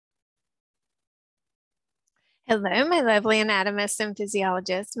Hello, my lovely anatomist and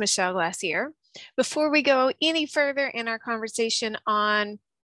physiologist, Michele here. Before we go any further in our conversation on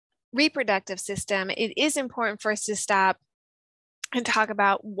reproductive system, it is important for us to stop and talk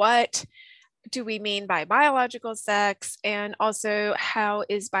about what do we mean by biological sex and also how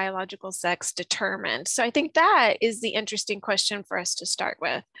is biological sex determined. So I think that is the interesting question for us to start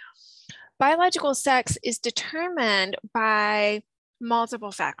with. Biological sex is determined by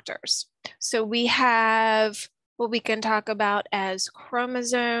multiple factors. So we have what we can talk about as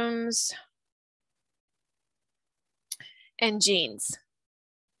chromosomes and genes.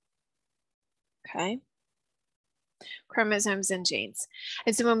 Okay. Chromosomes and genes.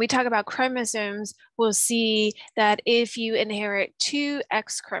 And so when we talk about chromosomes, we'll see that if you inherit two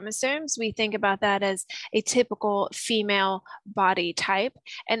X chromosomes, we think about that as a typical female body type.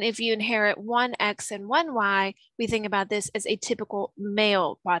 And if you inherit one X and one Y, we think about this as a typical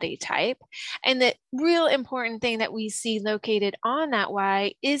male body type. And the real important thing that we see located on that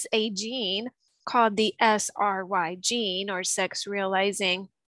Y is a gene called the SRY gene, or sex realizing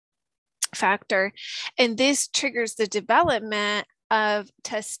factor. And this triggers the development of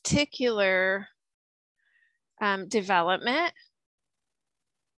testicular development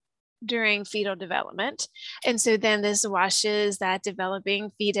during fetal development. And so then this washes that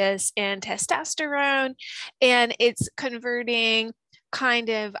developing fetus in testosterone, and it's converting kind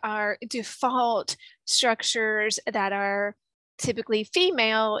of our default structures that are typically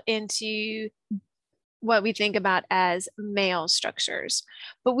female into what we think about as male structures.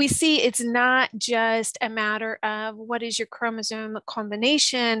 But we see it's not just a matter of what is your chromosome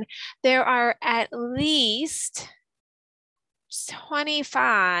combination. There are at least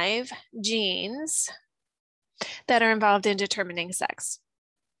 25 genes that are involved in determining sex.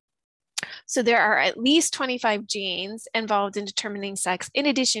 So there are at least 25 genes involved in determining sex, in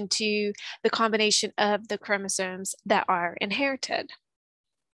addition to the combination of the chromosomes that are inherited.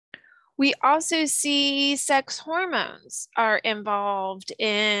 We also see sex hormones are involved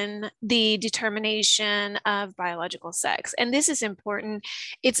in the determination of biological sex. And this is important.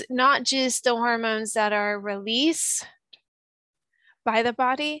 It's not just the hormones that are released by the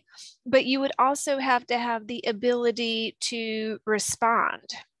body, but you would also have to have the ability to respond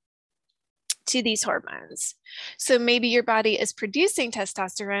to these hormones. So maybe your body is producing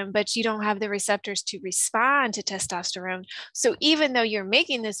testosterone, but you don't have the receptors to respond to testosterone. So even though you're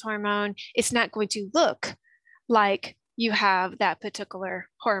making this hormone, it's not going to look like you have that particular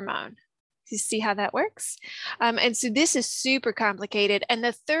hormone. You see how that works? And so this is super complicated. And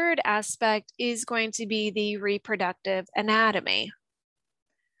the third aspect is going to be the reproductive anatomy.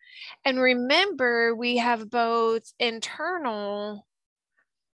 And remember, we have both internal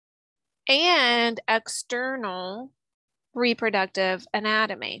and external reproductive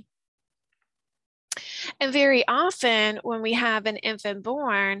anatomy. And very often when we have an infant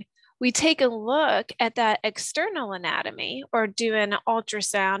born, we take a look at that external anatomy, or do an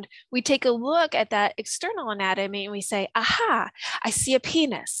ultrasound. We take a look at that external anatomy and we say, aha, I see a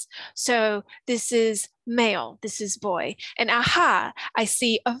penis. So this is male, this is boy. And aha, I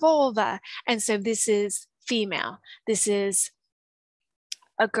see a vulva. And so this is female, this is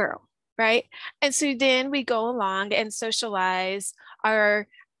a girl. Right? And so then we go along and socialize our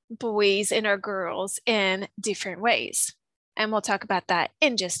boys and our girls in different ways. And we'll talk about that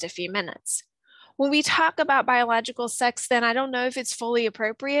in just a few minutes. When we talk about biological sex, then I don't know if it's fully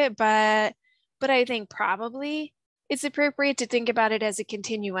appropriate, but I think probably it's appropriate to think about it as a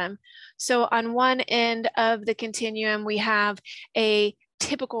continuum. So on one end of the continuum, we have a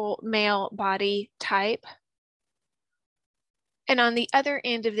typical male body type. And on the other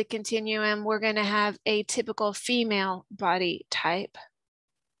end of the continuum, we're going to have a typical female body type,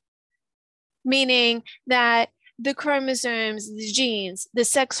 meaning that the chromosomes, the genes, the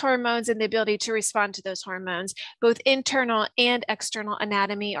sex hormones, and the ability to respond to those hormones, both internal and external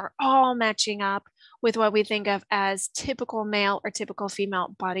anatomy, are all matching up with what we think of as typical male or typical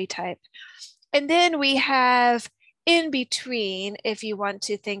female body type. And then we have in between, if you want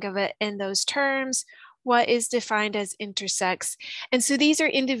to think of it in those terms, what is defined as intersex. And so these are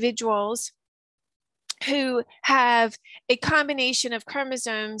individuals who have a combination of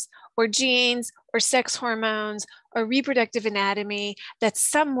chromosomes or genes or sex hormones or reproductive anatomy that's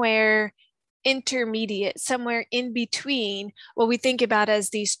somewhere intermediate, somewhere in between what we think about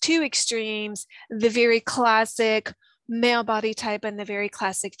as these two extremes, the very classic male body type and the very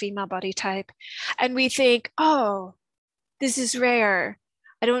classic female body type. And we think, oh, this is rare.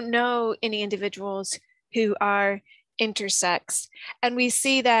 I don't know any individuals who are intersex. And we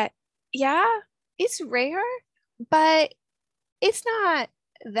see that, yeah, it's rare, but it's not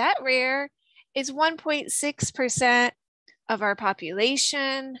that rare. is 1.6% of our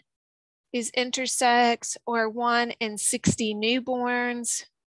population is intersex, or 1 in 60 newborns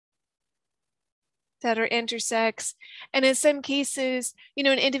that are intersex. And in some cases, you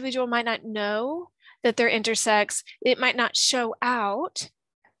know, an individual might not know that they're intersex. It might not show out,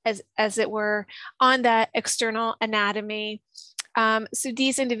 as it were, on that external anatomy. So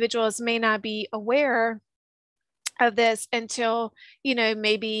these individuals may not be aware of this until, you know,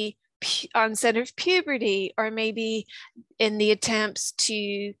 maybe onset of puberty, or maybe in the attempts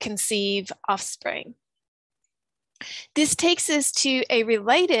to conceive offspring. This takes us to a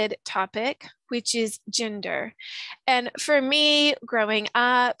related topic, which is gender. And for me, growing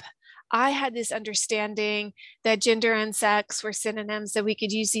up, I had this understanding that gender and sex were synonyms, that we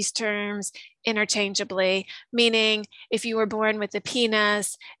could use these terms interchangeably, meaning if you were born with a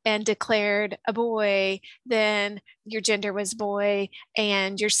penis and declared a boy, then your gender was boy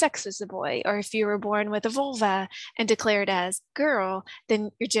and your sex was a boy. Or if you were born with a vulva and declared as girl,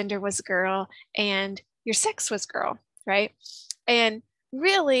 then your gender was girl and your sex was girl, right? And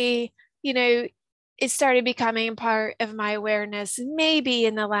really, you know, it started becoming part of my awareness maybe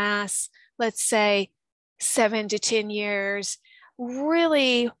in the last, let's say, 7 to 10 years,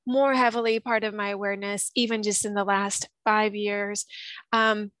 really more heavily part of my awareness, even just in the last 5 years.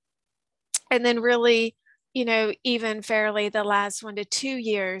 And then really, you know, even fairly the last 1 to 2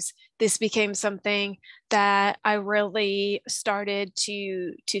 years, this became something that I really started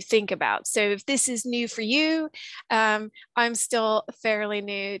to think about. So if this is new for you, I'm still fairly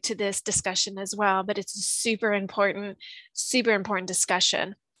new to this discussion as well, but it's a super important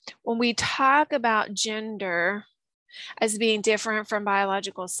discussion. When we talk about gender as being different from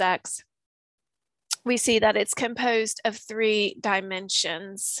biological sex, we see that it's composed of 3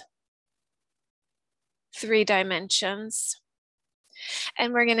 dimensions. 3 dimensions.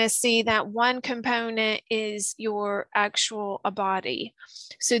 And we're going to see that one component is your actual body.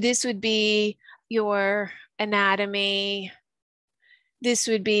 So this would be your anatomy. This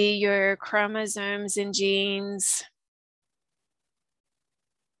would be your chromosomes and genes.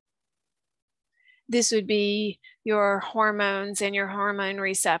 This would be your hormones and your hormone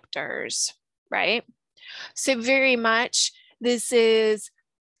receptors, right? So very much this is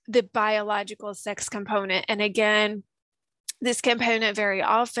the biological sex component. And again, this component very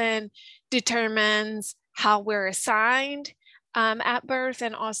often determines how we're assigned at birth,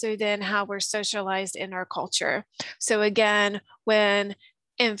 and also then how we're socialized in our culture. So again, when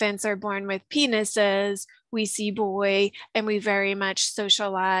infants are born with penises, we see boy, and we very much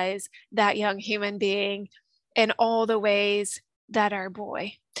socialize that young human being in all the ways that are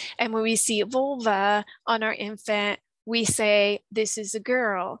boy. And when we see vulva on our infant, we say, this is a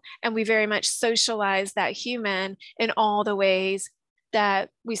girl, and we very much socialize that human in all the ways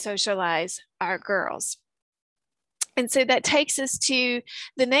that we socialize our girls. And so that takes us to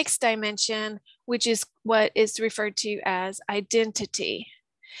the next dimension, which is what is referred to as identity.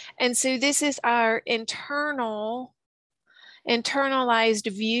 And so this is our internalized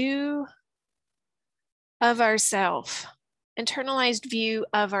view of ourself,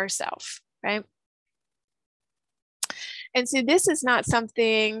 right? And so this is not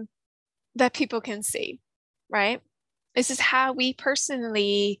something that people can see, right? This is how we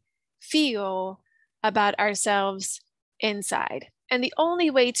personally feel about ourselves inside. And the only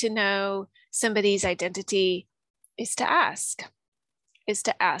way to know somebody's identity is to ask.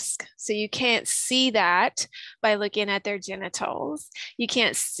 So you can't see that by looking at their genitals. You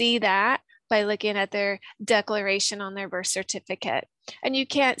can't see that by looking at their declaration on their birth certificate. And you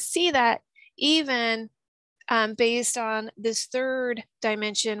can't see that even based on this 3rd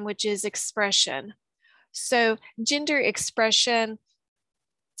dimension, which is expression. So gender expression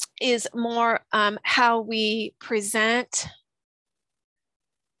is more how we present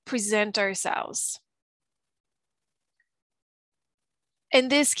ourselves. And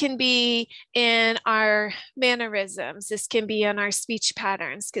this can be in our mannerisms. This can be in our speech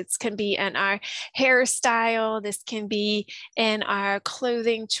patterns. This can be in our hairstyle. This can be in our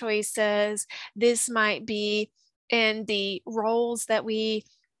clothing choices. This might be in the roles that we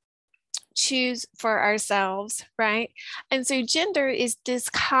choose for ourselves, right? And so gender is this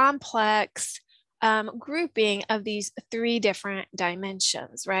complex grouping of these 3 different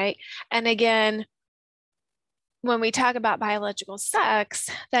dimensions, right? And again, when we talk about biological sex,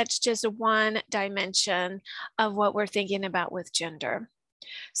 that's just one dimension of what we're thinking about with gender.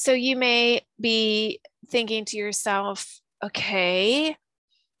 So you may be thinking to yourself, okay,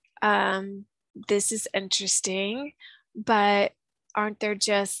 this is interesting, but aren't there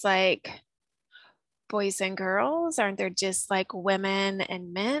just like boys and girls? Aren't there just like women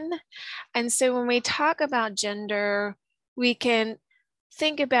and men? And so when we talk about gender, we can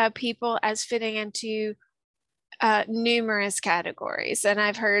think about people as fitting into numerous categories. And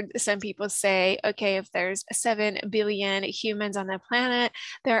I've heard some people say, okay, if there's 7 billion humans on the planet,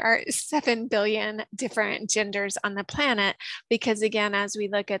 there are 7 billion different genders on the planet. Because again, as we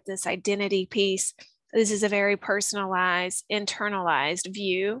look at this identity piece, this is a very personalized, internalized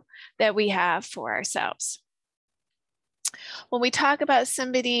view that we have for ourselves. When we talk about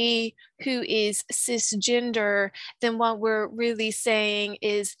somebody who is cisgender, then what we're really saying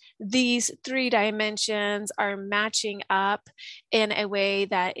is these 3 dimensions are matching up in a way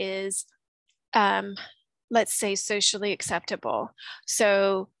that is, let's say, socially acceptable.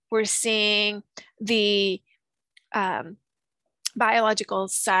 So we're seeing the biological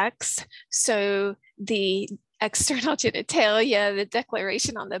sex, so the external genitalia, the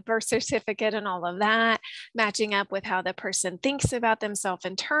declaration on the birth certificate and all of that, matching up with how the person thinks about themselves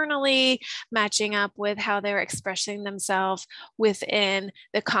internally, matching up with how they're expressing themselves within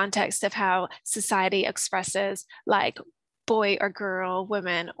the context of how society expresses like boy or girl,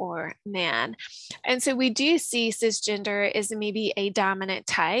 woman or man. And so we do see cisgender as maybe a dominant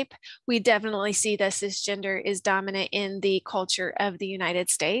type. We definitely see that cisgender is dominant in the culture of the United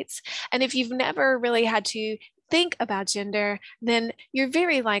States. And if you've never really had to think about gender, then you're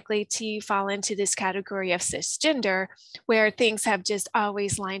very likely to fall into this category of cisgender, where things have just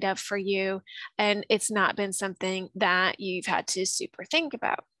always lined up for you and it's not been something that you've had to super think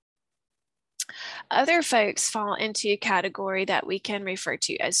about. Other folks fall into a category that we can refer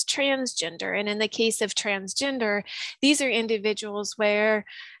to as transgender. And in the case of transgender, these are individuals where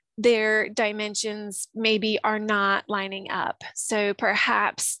their dimensions maybe are not lining up. So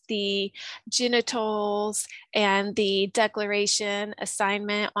perhaps the genitals and the declaration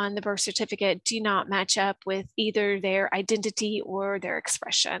assignment on the birth certificate do not match up with either their identity or their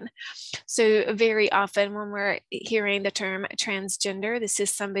expression. So very often when we're hearing the term transgender, this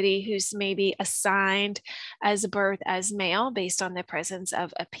is somebody who's maybe assigned as birth as male based on the presence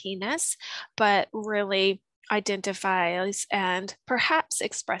of a penis, but really identifies and perhaps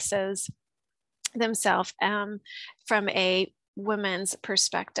expresses themselves from a woman's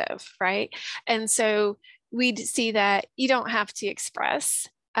perspective, right? And so we see that you don't have to express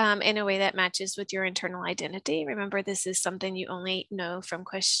in a way that matches with your internal identity. Remember, this is something you only know from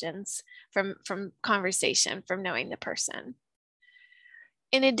questions, from conversation, from knowing the person.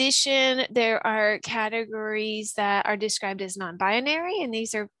 In addition, there are categories that are described as non-binary, and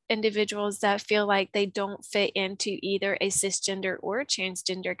these are individuals that feel like they don't fit into either a cisgender or a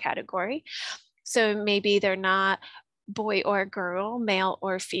transgender category. So maybe they're not boy or girl, male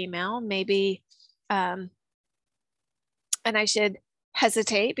or female, maybe, and I should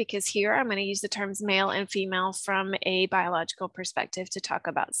hesitate because here I'm going to use the terms male and female from a biological perspective to talk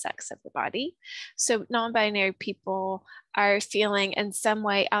about sex of the body. So non-binary people are feeling in some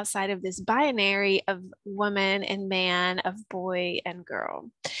way outside of this binary of woman and man, of boy and girl.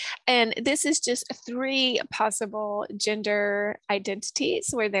 And this is just 3 possible gender identities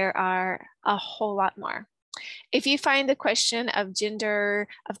where there are a whole lot more. If you find the question of gender,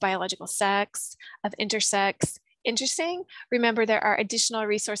 of biological sex, of intersex interesting, remember there are additional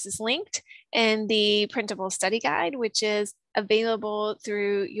resources linked in the printable study guide, which is available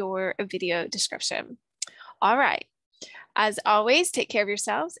through your video description. All right. As always, take care of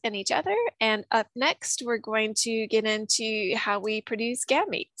yourselves and each other. And up next, we're going to get into how we produce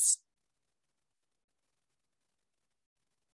gametes.